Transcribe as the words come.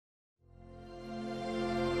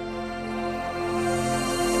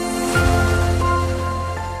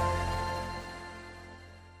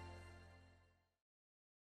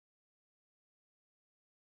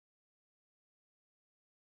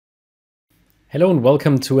Hello and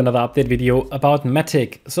welcome to another update video about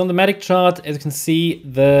MATIC. So on the MATIC chart, as you can see,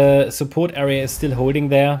 the support area is still holding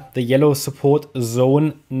there. The yellow support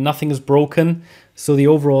zone, nothing is broken. So the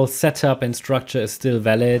overall setup and structure is still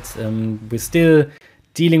valid. We're still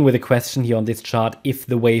dealing with a question here on this chart if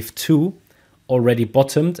the wave 2 already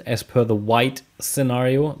bottomed as per the white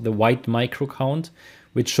scenario, the white micro count,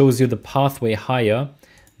 which shows you the pathway higher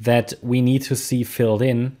that we need to see filled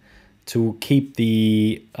in to keep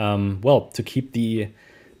the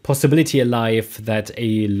possibility alive that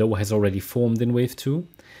a low has already formed in wave 2.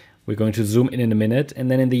 We're going to zoom in a minute,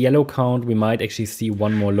 and then in the yellow count we might actually see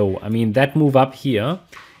one more low. I mean, that move up here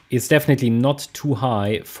is definitely not too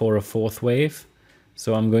high for a fourth wave,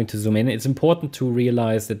 so I'm going to zoom in. It's important to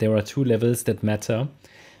realize that there are two levels that matter.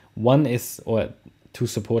 One is, or two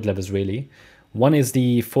support levels really. One is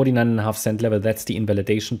the 49.5 cent level. That's the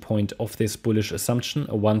invalidation point of this bullish assumption,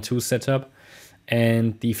 a 1-2 setup.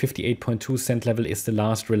 And the 58.2 cent level is the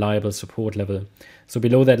last reliable support level. So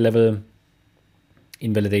below that level,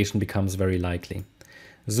 invalidation becomes very likely.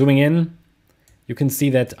 Zooming in, you can see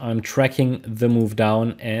that I'm tracking the move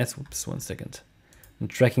down as, I'm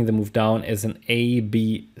tracking the move down as an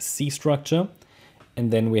ABC structure.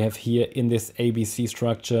 And then we have here in this ABC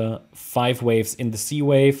structure, 5 waves in the C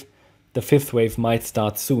wave. The fifth wave might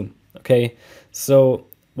start soon, okay? So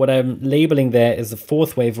what I'm labeling there is a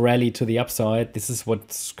fourth wave rally to the upside. This is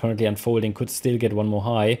what's currently unfolding. Could still get one more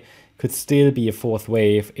high. Could still be a fourth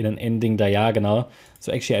wave in an ending diagonal.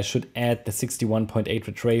 So actually I should add the 61.8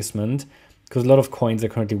 retracement because a lot of coins are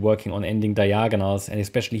currently working on ending diagonals, and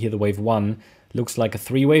especially here the wave 1 looks like a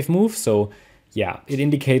 3-wave move. So yeah, it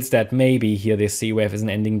indicates that maybe here this C wave is an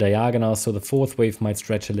ending diagonal, so the fourth wave might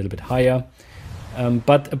stretch a little bit higher.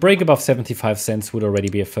 But a break above 75 cents would already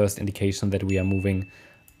be a first indication that we are moving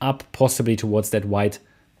up, possibly towards that white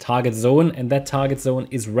target zone. And that target zone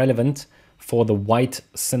is relevant for the white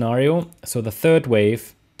scenario. So the third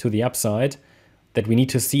wave to the upside that we need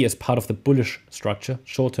to see as part of the bullish structure,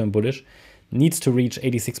 short-term bullish, needs to reach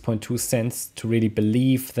 86.2 cents to really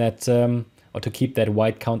believe that, or to keep that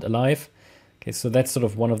white count alive. Okay, so that's sort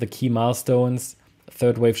of one of the key milestones.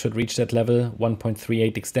 Third wave should reach that level,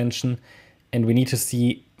 1.38 extension. And we need to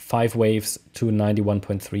see 5 waves to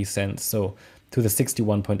 91.3 cents. So to the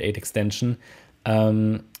 61.8 extension,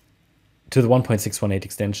 to the 1.618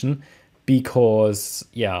 extension, because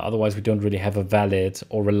yeah, otherwise we don't really have a valid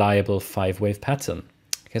or reliable 5-wave pattern.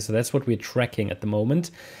 Okay, so that's what we're tracking at the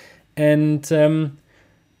moment. And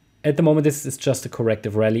at the moment, this is just a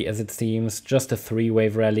corrective rally, as it seems, just a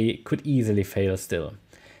 3-wave rally, could easily fail still.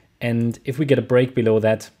 And if we get a break below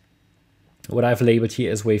that, what I've labeled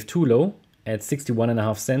here as wave 2 low, at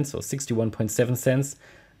 61.5 cents or 61.7 cents,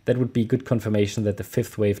 that would be good confirmation that the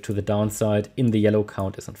fifth wave to the downside in the yellow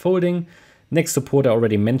count is unfolding. Next support, I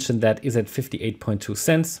already mentioned, that is at 58.2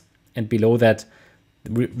 cents. And below that,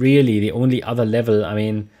 really the only other level, I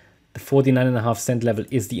mean, the 49.5 cent level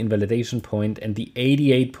is the invalidation point, and the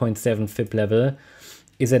 88.7 FIB level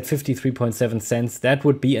is at 53.7 cents. That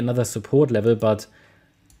would be another support level, but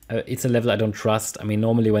it's a level I don't trust. I mean,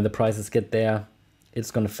 normally when the prices get there, it's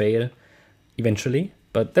going to fail eventually,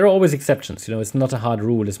 but there are always exceptions. You know, it's not a hard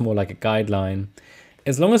rule, it's more like a guideline.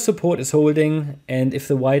 As long as support is holding and if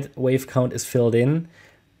the white wave count is filled in,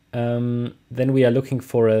 then we are looking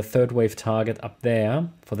for a third wave target up there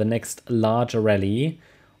for the next larger rally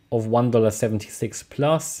of $1.76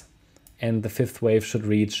 plus, and the fifth wave should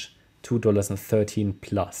reach $2.13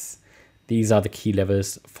 plus. These are the key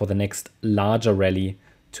levels for the next larger rally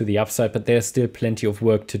to the upside, but there's still plenty of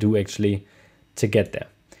work to do actually to get there.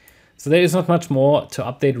 So there is not much more to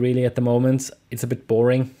update really at the moment. It's a bit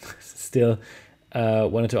boring. Still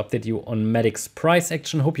wanted to update you on MATIC's price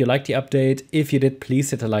action. Hope you liked the update. If you did, please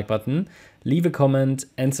hit the like button, leave a comment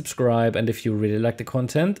and subscribe. And if you really like the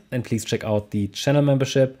content, then please check out the channel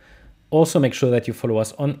membership. Also make sure that you follow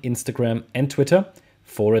us on Instagram and Twitter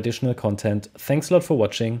for additional content. Thanks a lot for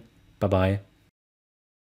watching. Bye-bye.